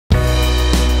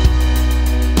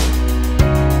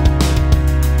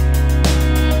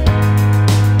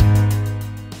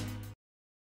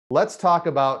Let's talk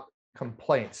about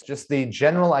complaints, just the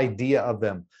general idea of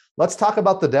them. Let's talk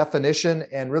about the definition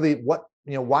and really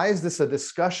why is this a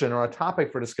discussion or a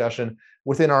topic for discussion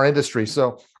within our industry?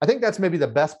 So I think that's maybe the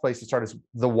best place to start is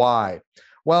the why.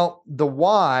 Well, the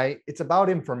why, it's about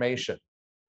information.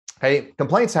 Hey,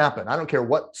 complaints happen. I don't care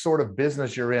what sort of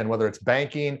business you're in, whether it's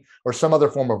banking or some other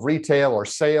form of retail or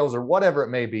sales or whatever it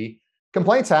may be,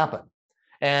 complaints happen.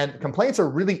 And complaints are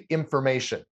really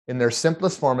information. In their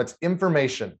simplest form, it's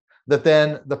information that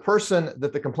then the person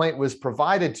that the complaint was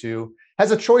provided to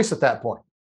has a choice at that point.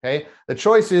 Okay. The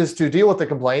choice is to deal with the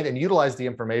complaint and utilize the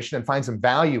information and find some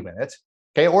value in it.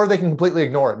 Okay. Or they can completely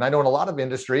ignore it. And I know in a lot of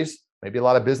industries, maybe a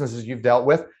lot of businesses you've dealt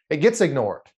with, it gets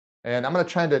ignored. And I'm going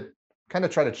to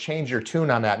try to change your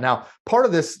tune on that. Now, part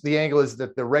of this, the angle is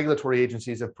that the regulatory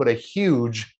agencies have put a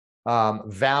huge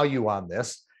value on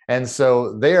this. And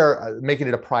so they're making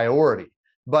it a priority.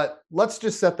 But let's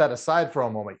just set that aside for a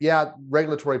moment. Yeah,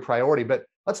 regulatory priority, but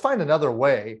let's find another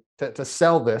way to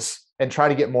sell this and try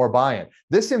to get more buy-in.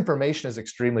 This information is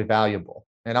extremely valuable.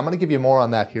 And I'm going to give you more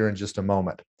on that here in just a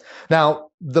moment. Now,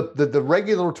 the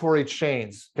regulatory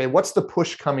chains, okay, what's the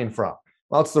push coming from?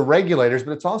 Well, it's the regulators,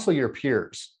 but it's also your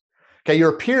peers. Okay,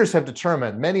 your peers have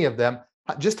determined, many of them,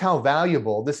 just how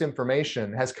valuable this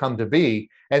information has come to be.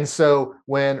 And so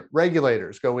when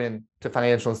regulators go into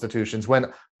financial institutions,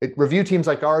 when review teams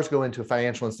like ours go into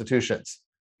financial institutions,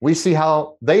 we see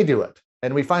how they do it.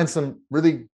 And we find some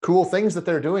really cool things that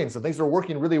they're doing, some things that are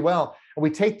working really well. And we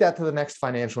take that to the next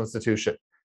financial institution.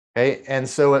 Okay, and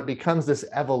so it becomes this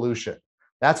evolution.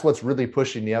 That's what's really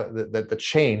pushing the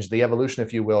change, the evolution,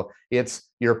 if you will. It's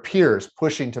your peers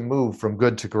pushing to move from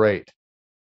good to great.